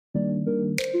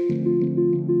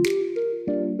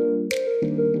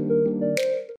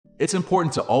It's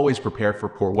important to always prepare for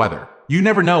poor weather. You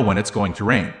never know when it's going to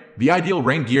rain. The ideal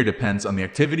rain gear depends on the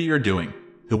activity you're doing,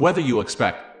 the weather you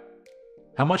expect,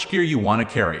 how much gear you want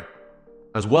to carry,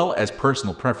 as well as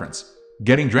personal preference.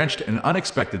 Getting drenched in an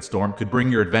unexpected storm could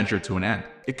bring your adventure to an end.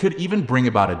 It could even bring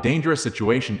about a dangerous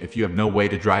situation if you have no way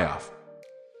to dry off.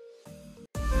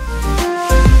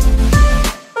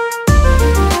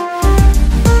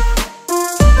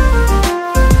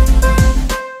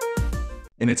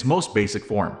 In its most basic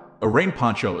form, a rain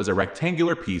poncho is a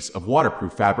rectangular piece of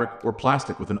waterproof fabric or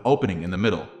plastic with an opening in the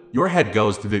middle. Your head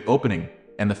goes through the opening,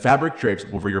 and the fabric drapes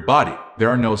over your body. There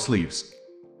are no sleeves.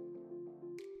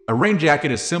 A rain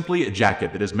jacket is simply a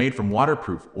jacket that is made from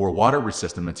waterproof or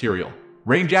water-resistant material.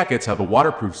 Rain jackets have a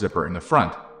waterproof zipper in the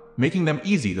front, making them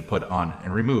easy to put on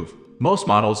and remove. Most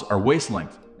models are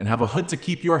waist-length and have a hood to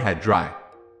keep your head dry.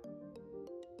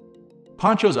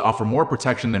 Ponchos offer more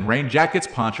protection than rain jackets.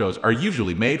 Ponchos are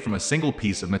usually made from a single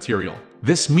piece of material.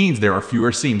 This means there are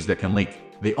fewer seams that can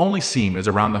leak. The only seam is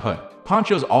around the hood.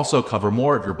 Ponchos also cover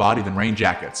more of your body than rain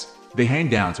jackets. They hang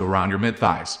down to around your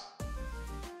mid-thighs.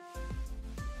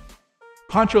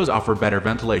 Ponchos offer better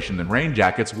ventilation than rain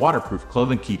jackets. Waterproof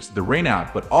clothing keeps the rain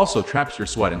out but also traps your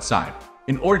sweat inside.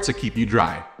 In order to keep you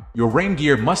dry, your rain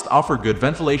gear must offer good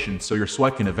ventilation so your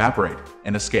sweat can evaporate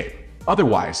and escape.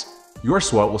 Otherwise, your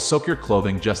sweat will soak your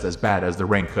clothing just as bad as the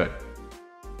rain could.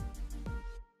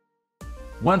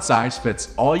 One size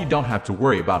fits all. You don't have to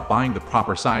worry about buying the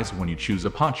proper size when you choose a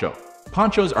poncho.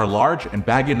 Ponchos are large and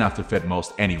baggy enough to fit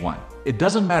most anyone. It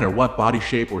doesn't matter what body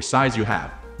shape or size you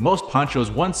have. Most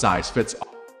ponchos one size fits all.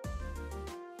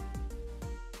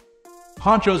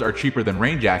 Ponchos are cheaper than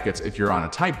rain jackets if you're on a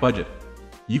tight budget.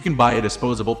 You can buy a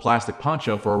disposable plastic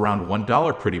poncho for around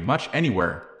 $1 pretty much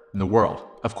anywhere in the world.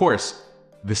 Of course,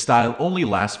 this style only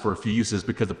lasts for a few uses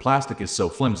because the plastic is so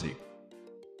flimsy.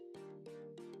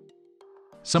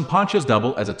 Some ponchos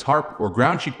double as a tarp or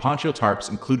ground cheek. Poncho tarps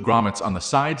include grommets on the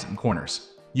sides and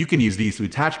corners. You can use these to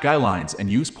attach guy lines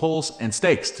and use poles and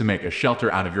stakes to make a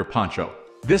shelter out of your poncho.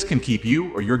 This can keep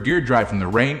you or your gear dry from the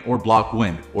rain or block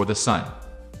wind or the sun.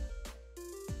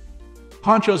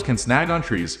 Ponchos can snag on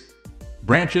trees,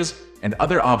 branches, and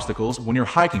other obstacles when you're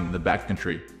hiking in the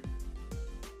backcountry.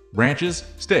 Branches,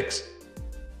 sticks,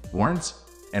 thorns,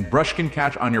 and brush can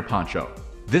catch on your poncho.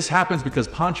 This happens because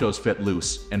ponchos fit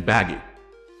loose and baggy.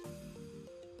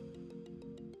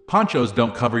 Ponchos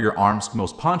don't cover your arms.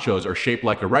 Most ponchos are shaped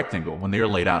like a rectangle when they are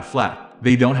laid out flat.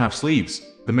 They don't have sleeves.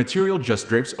 The material just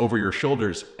drapes over your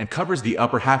shoulders and covers the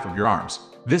upper half of your arms.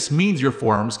 This means your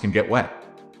forearms can get wet.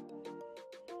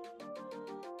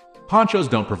 Ponchos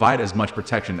don't provide as much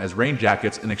protection as rain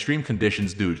jackets in extreme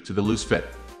conditions due to the loose fit.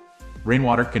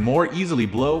 Rainwater can more easily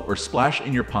blow or splash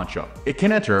in your poncho. It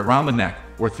can enter around the neck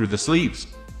or through the sleeves.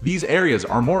 These areas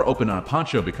are more open on a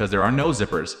poncho because there are no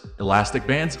zippers, elastic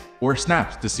bands, or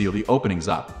snaps to seal the openings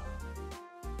up.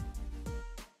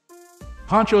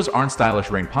 Ponchos aren't stylish.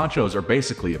 Rain ponchos are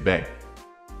basically a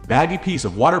baggy piece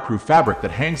of waterproof fabric that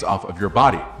hangs off of your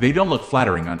body. They don't look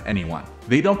flattering on anyone.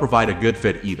 They don't provide a good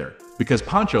fit either. Because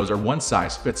ponchos are one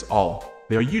size fits all,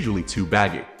 they are usually too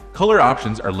baggy. Color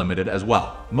options are limited as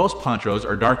well. Most ponchos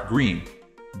are dark green,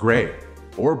 gray,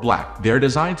 or black. They are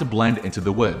designed to blend into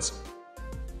the woods.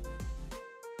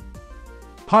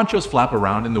 Ponchos flap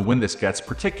around in the wind. This gets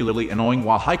particularly annoying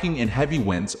while hiking in heavy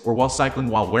winds or while cycling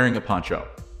while wearing a poncho.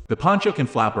 The poncho can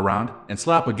flap around and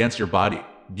slap against your body,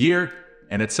 gear,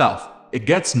 and itself. It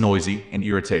gets noisy and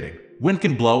irritating. Wind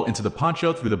can blow into the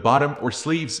poncho through the bottom or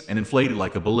sleeves and inflate it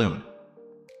like a balloon.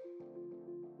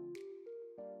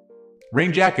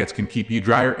 Rain jackets can keep you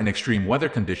drier in extreme weather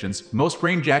conditions. Most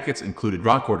rain jackets include a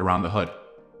drawcord around the hood,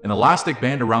 an elastic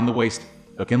band around the waist,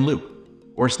 hook and loop,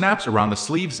 or snaps around the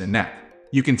sleeves and neck.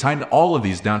 You can tighten all of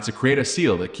these down to create a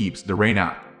seal that keeps the rain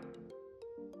out.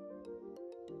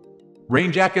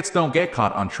 Rain jackets don't get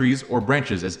caught on trees or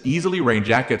branches as easily. Rain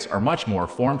jackets are much more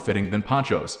form-fitting than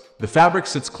ponchos. The fabric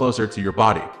sits closer to your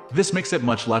body. This makes it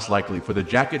much less likely for the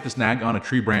jacket to snag on a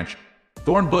tree branch,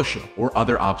 thorn bush, or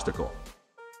other obstacle.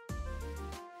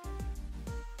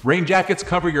 Rain jackets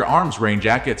cover your arms. Rain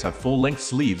jackets have full-length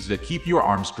sleeves that keep your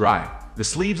arms dry. The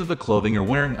sleeves of the clothing you're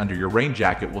wearing under your rain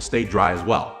jacket will stay dry as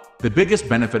well. The biggest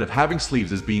benefit of having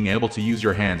sleeves is being able to use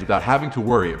your hands without having to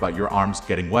worry about your arms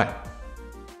getting wet.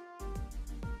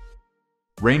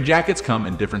 Rain jackets come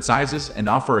in different sizes and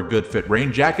offer a good fit.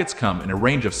 Rain jackets come in a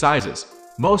range of sizes.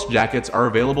 Most jackets are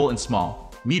available in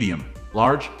small, medium,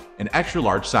 large, and extra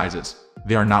large sizes.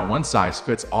 They are not one size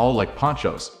fits all like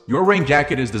ponchos. Your rain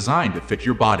jacket is designed to fit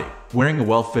your body. Wearing a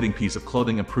well-fitting piece of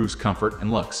clothing improves comfort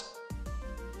and looks.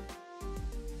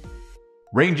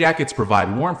 Rain jackets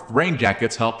provide warmth. Rain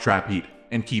jackets help trap heat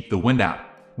and keep the wind out.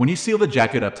 When you seal the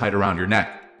jacket up tight around your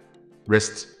neck,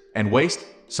 wrists, and waist,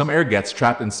 some air gets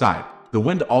trapped inside. The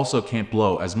wind also can't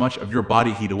blow as much of your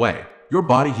body heat away. Your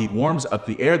body heat warms up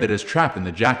the air that is trapped in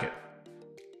the jacket.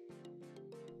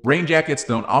 Rain jackets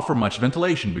don't offer much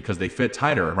ventilation because they fit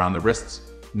tighter around the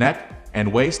wrists, neck,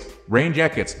 and waist. Rain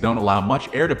jackets don't allow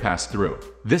much air to pass through.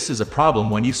 This is a problem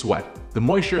when you sweat. The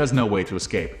moisture has no way to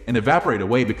escape and evaporate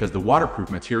away because the waterproof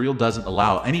material doesn't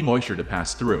allow any moisture to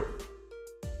pass through.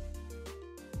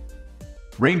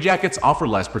 Rain jackets offer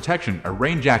less protection. A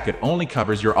rain jacket only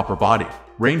covers your upper body.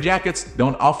 Rain jackets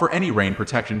don't offer any rain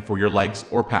protection for your legs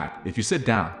or pack. If you sit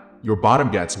down, your bottom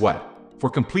gets wet. For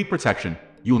complete protection,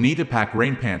 you'll need to pack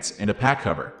rain pants and a pack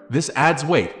cover. This adds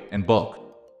weight and bulk.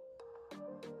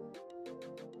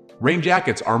 Rain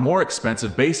jackets are more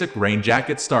expensive. Basic rain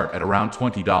jackets start at around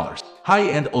 $20.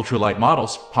 High-end ultralight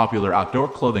models, popular outdoor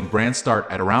clothing brands start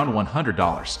at around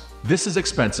 $100. This is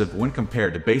expensive when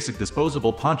compared to basic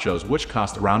disposable ponchos which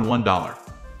cost around $1.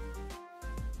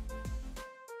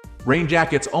 Rain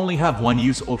jackets only have one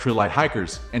use. Ultralight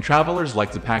hikers and travelers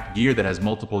like to pack gear that has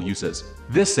multiple uses.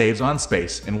 This saves on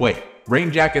space and weight.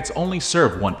 Rain jackets only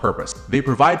serve one purpose. They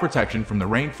provide protection from the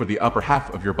rain for the upper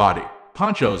half of your body.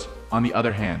 Ponchos, on the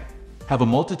other hand, have a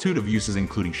multitude of uses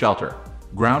including shelter,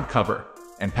 ground cover,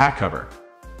 and pack cover.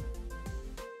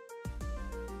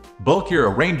 Bulkier, a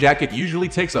rain jacket usually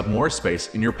takes up more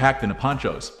space in your pack than a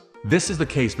ponchos. This is the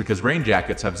case because rain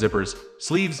jackets have zippers,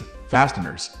 sleeves,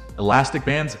 fasteners, elastic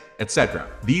bands, etc.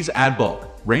 These add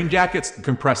bulk. Rain jackets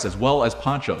compress as well as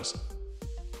ponchos.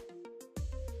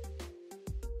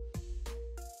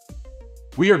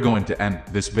 We are going to end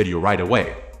this video right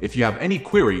away. If you have any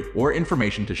query or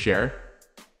information to share,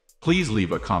 please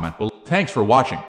leave a comment below. Thanks for watching.